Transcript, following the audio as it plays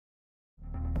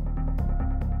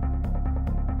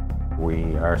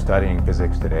We are studying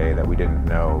physics today that we didn't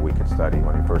know we could study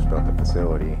when we first built the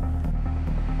facility.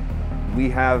 We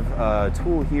have a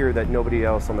tool here that nobody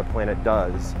else on the planet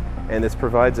does, and this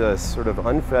provides us sort of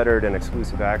unfettered and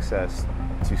exclusive access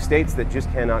to states that just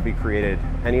cannot be created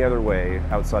any other way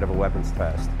outside of a weapons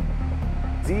test.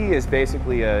 Z is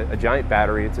basically a giant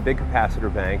battery. It's a big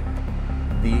capacitor bank.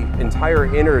 The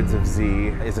entire innards of Z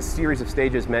is a series of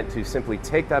stages meant to simply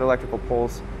take that electrical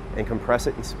pulse and compress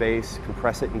it in space,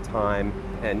 compress it in time,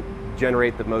 and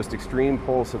generate the most extreme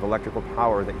pulse of electrical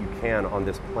power that you can on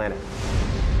this planet.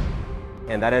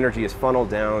 And that energy is funneled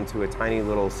down to a tiny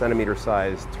little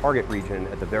centimeter-sized target region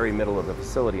at the very middle of the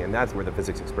facility, and that's where the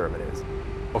physics experiment is.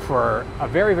 For a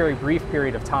very, very brief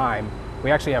period of time,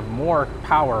 we actually have more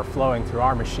power flowing through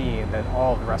our machine than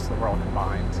all of the rest of the world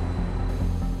combined.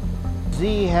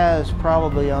 Z has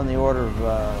probably on the order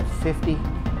of 50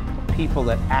 people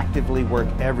that actively work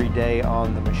every day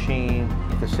on the machine.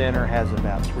 The center has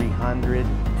about 300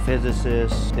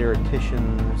 physicists,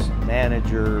 theoreticians,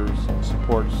 managers,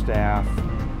 support staff.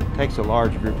 It takes a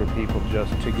large group of people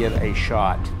just to get a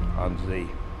shot on Z.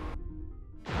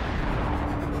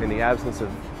 In the absence of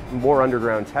more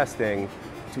underground testing,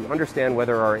 to understand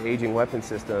whether our aging weapon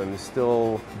systems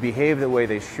still behave the way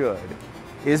they should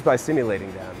is by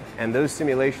simulating them. And those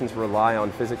simulations rely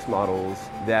on physics models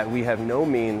that we have no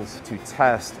means to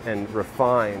test and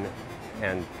refine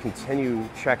and continue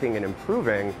checking and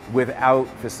improving without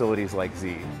facilities like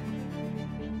Z.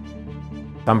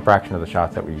 Some fraction of the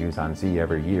shots that we use on Z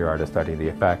every year are to study the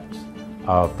effects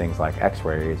of things like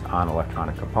X-rays on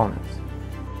electronic components.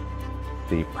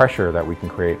 The pressure that we can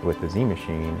create with the Z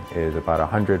machine is about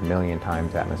 100 million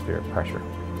times atmospheric pressure.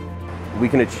 We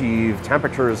can achieve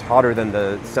temperatures hotter than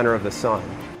the center of the sun.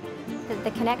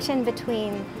 The connection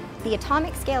between the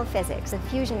atomic scale physics, the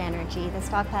fusion energy, the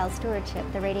stockpile stewardship,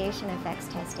 the radiation effects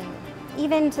testing,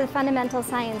 even to fundamental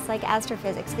science like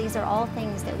astrophysics, these are all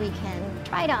things that we can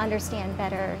try to understand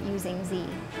better using Z.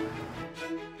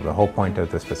 The whole point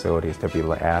of this facility is to be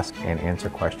able to ask and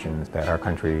answer questions that our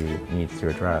country needs to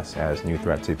address as new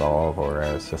threats evolve or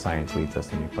as the science leads us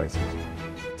to new places.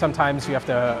 Sometimes you have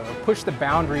to push the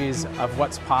boundaries of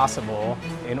what's possible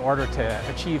in order to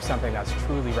achieve something that's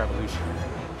truly revolutionary.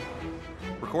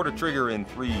 Record a trigger in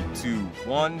 3, 2,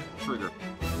 1, trigger.